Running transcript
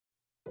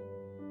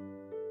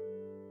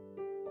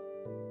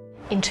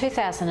In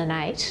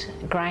 2008,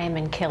 Graham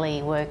and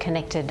Kelly were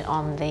connected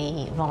on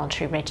the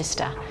voluntary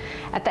register.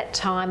 At that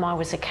time, I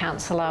was a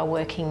counsellor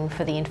working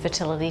for the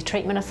Infertility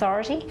Treatment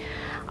Authority.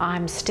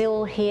 I'm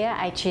still here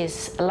 8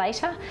 years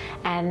later,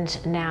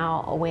 and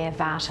now we're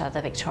VARTA,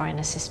 the Victorian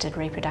Assisted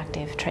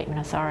Reproductive Treatment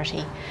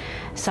Authority.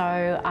 So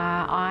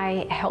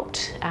I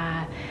helped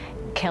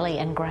Kelly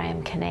and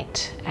Graham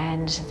connect,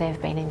 and they've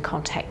been in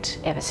contact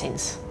ever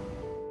since.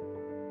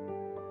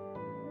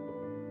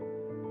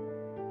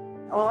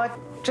 Well, I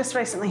just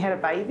recently had a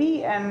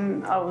baby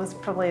and I was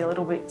probably a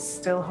little bit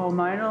still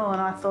hormonal,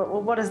 and I thought,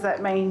 well, what does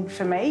that mean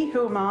for me?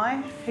 Who am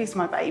I? Who's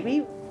my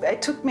baby?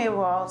 It took me a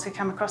while to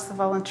come across the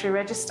voluntary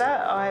register.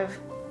 I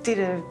did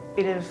a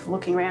bit of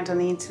looking around on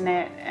the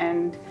internet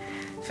and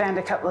found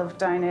a couple of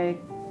donor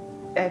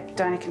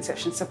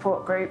conception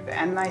support group,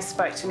 and they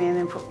spoke to me and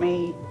then put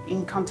me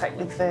in contact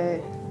with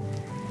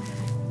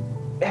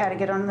how to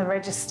get on the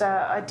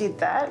register. I did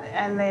that,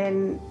 and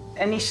then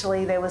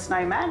initially there was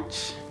no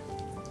match.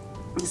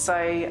 So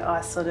I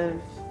sort of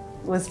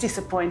was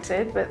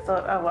disappointed, but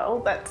thought, oh well,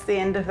 that's the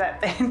end of that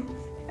then.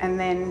 And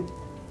then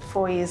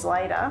 4 years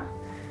later,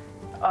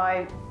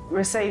 I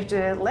received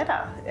a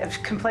letter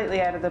completely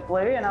out of the blue,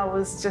 and I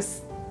was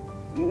just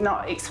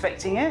not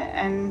expecting it,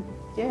 and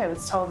yeah, I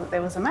was told that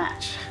there was a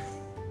match.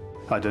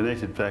 I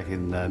donated back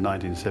in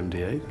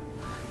 1978,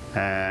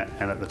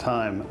 and at the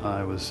time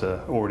I was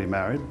already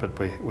married, but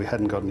we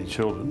hadn't got any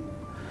children.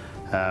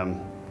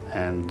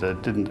 And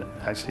didn't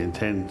actually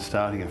intend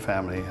starting a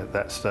family at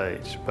that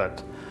stage,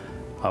 but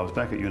I was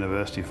back at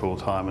university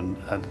full-time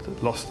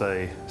and lost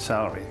a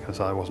salary because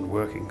I wasn't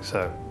working.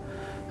 So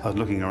I was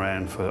looking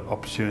around for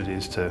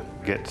opportunities to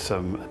get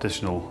some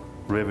additional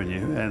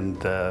revenue,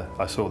 and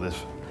I saw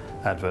this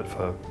advert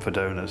for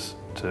donors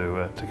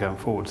to come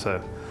forward.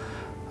 So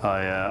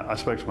I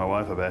spoke to my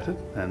wife about it,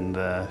 and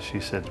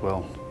she said,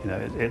 well, you know,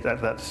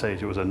 at that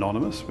stage it was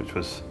anonymous, which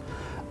was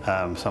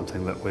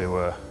something that we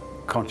were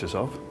conscious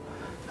of.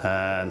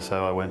 And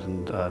so I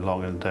went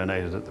along and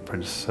donated at the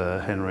Prince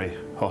Henry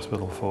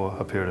Hospital for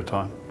a period of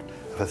time.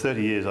 For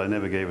 30 years I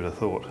never gave it a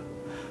thought,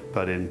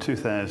 but in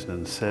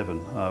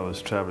 2007 I was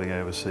travelling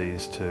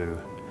overseas to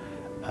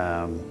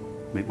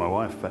meet my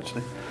wife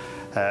actually,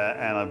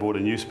 and I bought a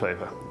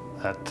newspaper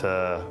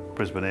at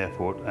Brisbane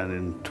Airport, and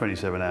in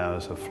 27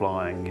 hours of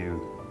flying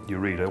you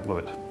read all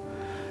of it.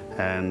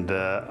 And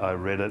I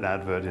read an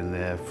advert in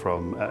there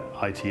from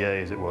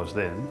ITA, as it was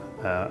then,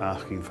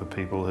 asking for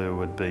people who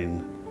had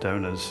been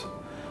donors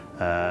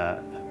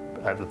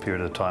at the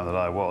period of time that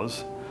I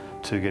was,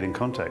 to get in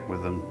contact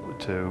with them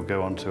to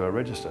go onto a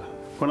register.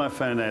 When I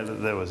found out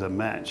that there was a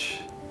match,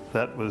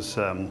 that was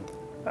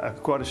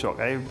quite a shock.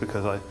 A,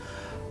 because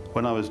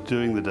when I was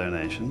doing the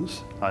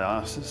donations, I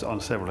asked this on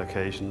several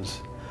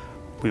occasions,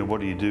 you know, what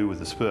do you do with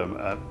the sperm?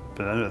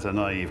 But I know that's a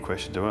naive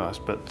question to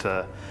ask,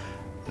 but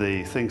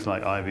the things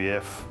like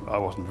IVF I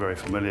wasn't very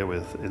familiar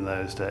with in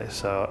those days,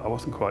 so I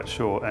wasn't quite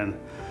sure. And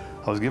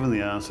I was given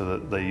the answer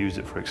that they used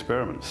it for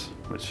experiments,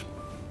 which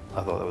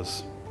I thought that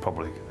was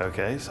probably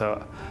okay.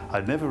 So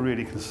I'd never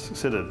really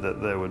considered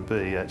that there would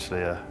be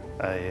actually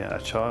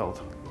a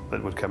child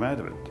that would come out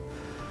of it.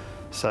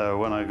 So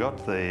when I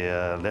got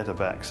the letter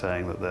back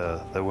saying that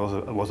there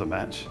was a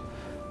match,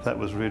 that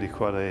was really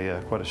quite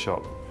a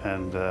shock,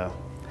 and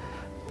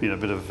you know, a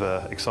bit of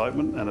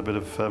excitement and a bit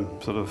of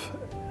sort of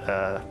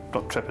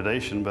not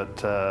trepidation, but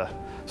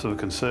sort of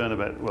concern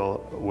about,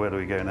 well, where do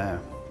we go now?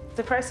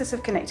 The process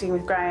of connecting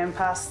with Graham,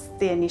 past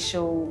the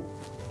initial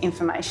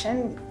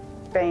information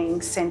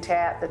being sent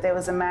out that there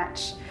was a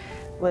match,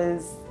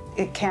 was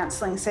a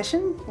counselling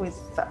session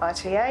with the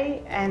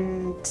ITA,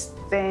 and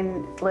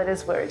then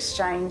letters were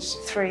exchanged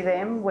through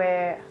them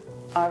where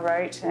I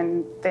wrote,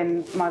 and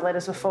then my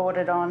letters were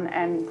forwarded on,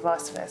 and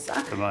vice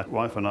versa. My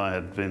wife and I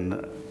had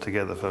been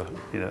together for,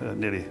 you know,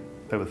 nearly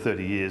over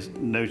 30 years,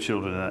 no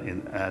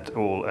children at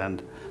all,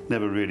 and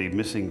never really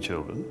missing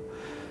children.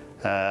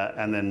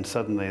 And then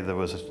suddenly there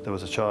was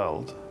a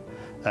child,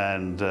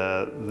 and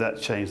that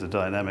changed the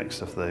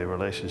dynamics of the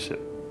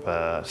relationship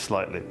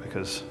slightly,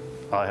 because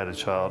I had a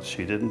child,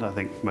 she didn't. I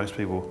think most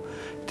people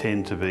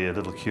tend to be a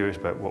little curious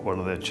about what one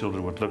of their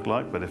children would look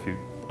like, but if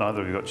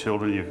neither of you got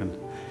children, you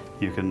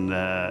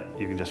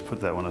can just put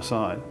that one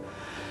aside.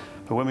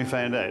 But when we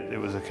found out, it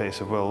was a case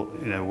of, well,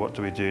 you know, what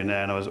do we do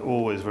now? And I was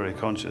always very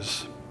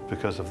conscious,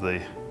 because of the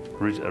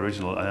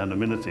original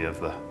anonymity of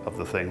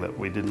the thing, that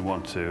we didn't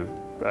want to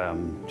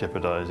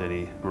jeopardise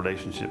any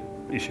relationship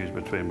issues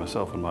between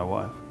myself and my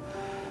wife.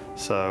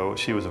 So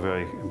she was a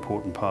very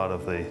important part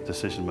of the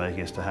decision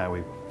making as to how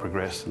we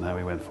progressed and how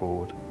we went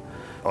forward.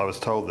 I was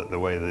told that the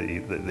way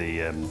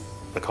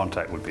the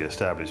contact would be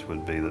established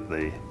would be that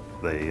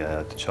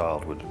the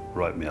child would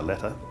write me a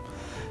letter,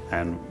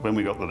 and when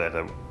we got the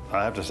letter,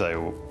 I have to say,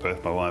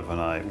 both my wife and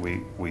I,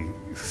 we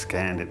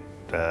scanned it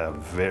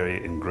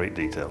very in great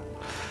detail,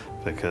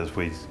 because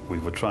we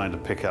were trying to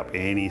pick up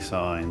any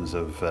signs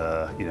of,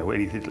 you know,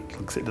 any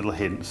little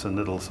hints and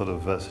little sort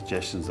of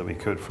suggestions that we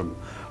could from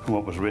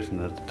what was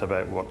written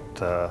about what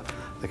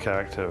the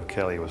character of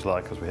Kelly was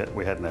like, because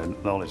we had no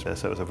knowledge there.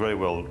 So it was a very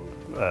well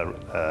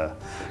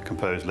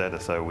composed letter.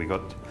 So we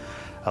got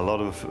a lot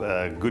of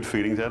good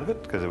feelings out of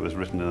it because it was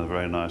written in a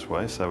very nice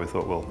way. So we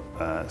thought, well,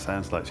 it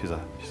sounds like she's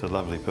a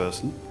lovely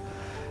person.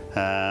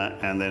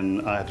 And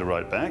then I had to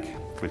write back,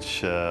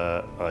 which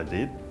I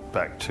did,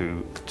 back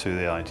to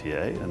the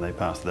ITA, and they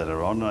passed the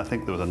letter on. And I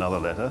think there was another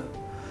letter.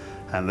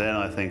 And then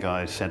I think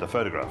I sent a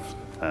photograph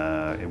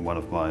in one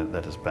of my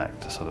letters back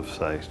to sort of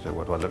say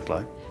what do I look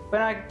like.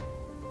 When I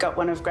got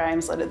one of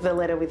Graham's letters, the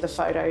letter with the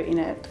photo in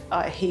it,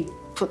 he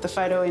put the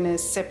photo in a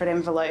separate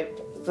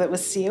envelope that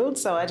was sealed,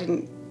 so I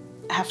didn't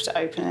have to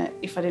open it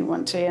if I didn't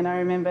want to. And I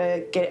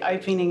remember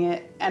opening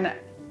it and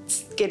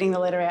getting the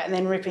letter out and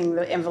then ripping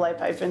the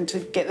envelope open to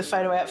get the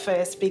photo out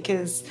first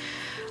because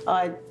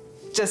I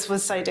just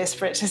was so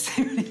desperate to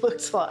see what he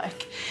looked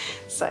like.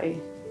 So,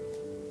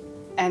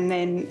 and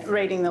then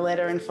reading the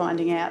letter and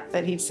finding out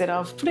that he'd said,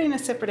 I've put it in a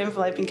separate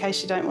envelope in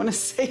case you don't want to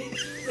see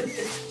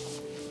it.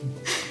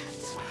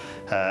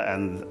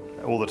 And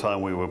all the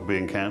time we were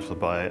being counselled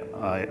by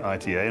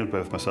ITA, and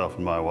both myself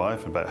and my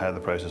wife, about how the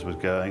process was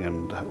going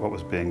and what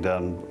was being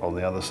done on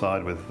the other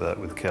side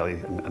with Kelly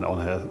and on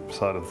her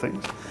side of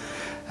things.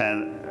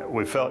 And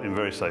we felt in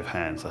very safe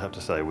hands, I have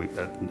to say.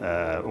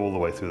 All the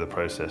way through the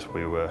process,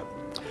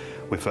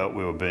 we felt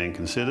we were being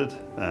considered.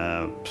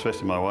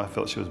 Especially my wife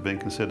felt she was being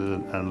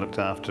considered and looked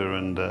after,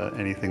 and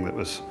anything that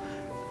was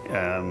we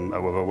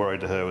were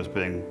worried to her was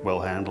being well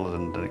handled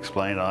and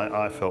explained.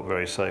 I felt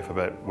very safe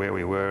about where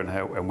we were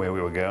and where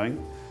we were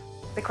going.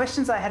 The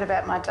questions I had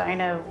about my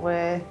donor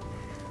were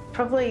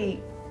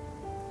probably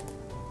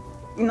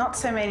not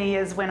so many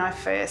as when I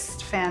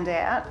first found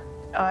out.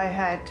 I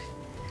had,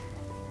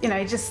 you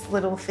know, just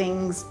little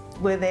things.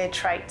 Were there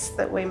traits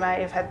that we may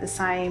have had the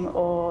same,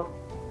 or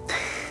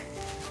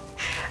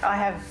I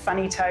have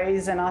funny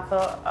toes, and I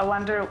thought, I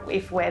wonder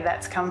where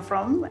that's come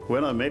from.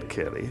 When I met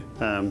Kelly,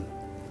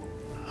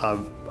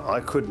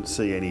 I couldn't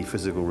see any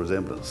physical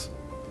resemblance,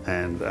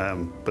 and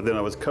but then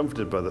I was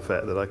comforted by the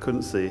fact that I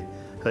couldn't see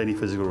any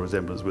physical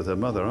resemblance with her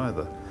mother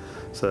either.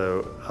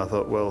 So I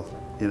thought, well,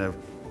 you know,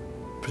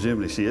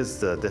 presumably she is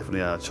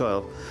definitely our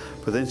child.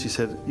 But then she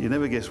said, you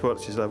never guess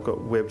what? She said, I've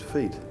got webbed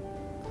feet.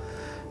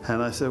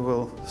 And I said,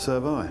 well, so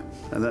have I.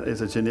 And that is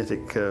a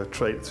genetic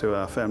trait through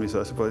our family, so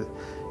I said, well,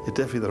 you're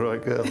definitely the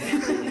right girl.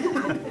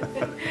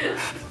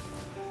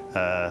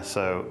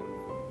 So,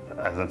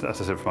 as I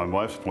said, from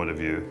my wife's point of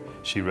view,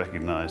 she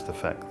recognised the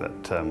fact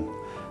that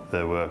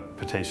there were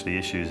potentially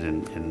issues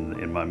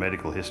in my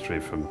medical history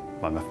from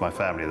my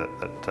family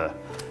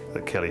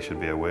that Kelly should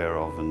be aware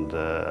of, and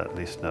at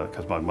least know,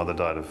 because my mother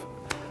died of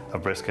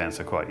breast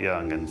cancer quite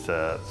young, and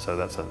so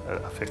that's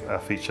a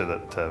feature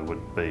that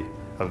would be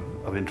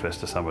of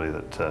interest to somebody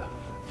that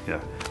you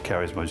know,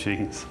 carries my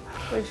genes.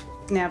 We've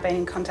now been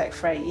in contact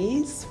for 8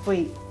 years.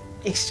 We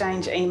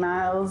exchange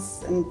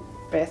emails and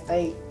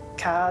birthday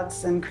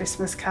cards and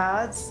Christmas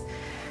cards.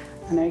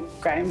 I know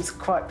Graham's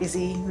quite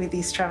busy with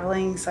his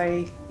travelling,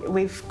 so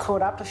we've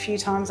caught up a few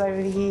times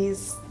over the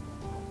years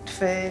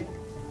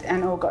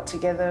and all got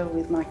together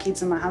with my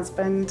kids and my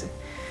husband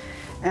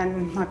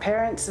and my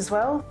parents as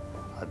well.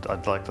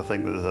 I'd like to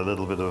think that there's a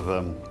little bit of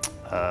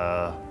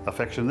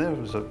affection there. It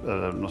was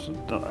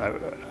not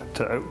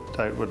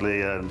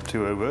outwardly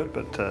too overt,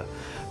 but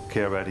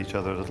care about each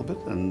other a little bit,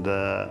 and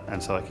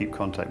so I keep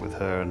contact with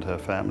her and her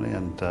family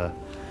and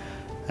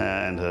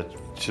her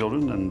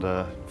children, and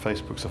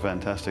Facebook's a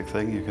fantastic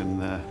thing. You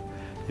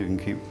can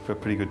keep a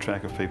pretty good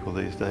track of people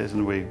these days,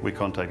 and we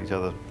contact each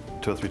other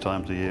 2 or 3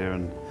 times a year,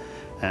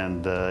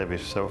 and every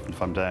so often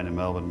if I'm down in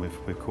Melbourne,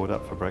 we've caught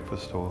up for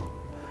breakfast or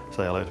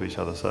say hello to each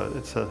other.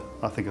 So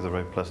I think it's a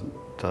very pleasant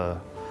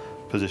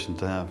position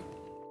to have.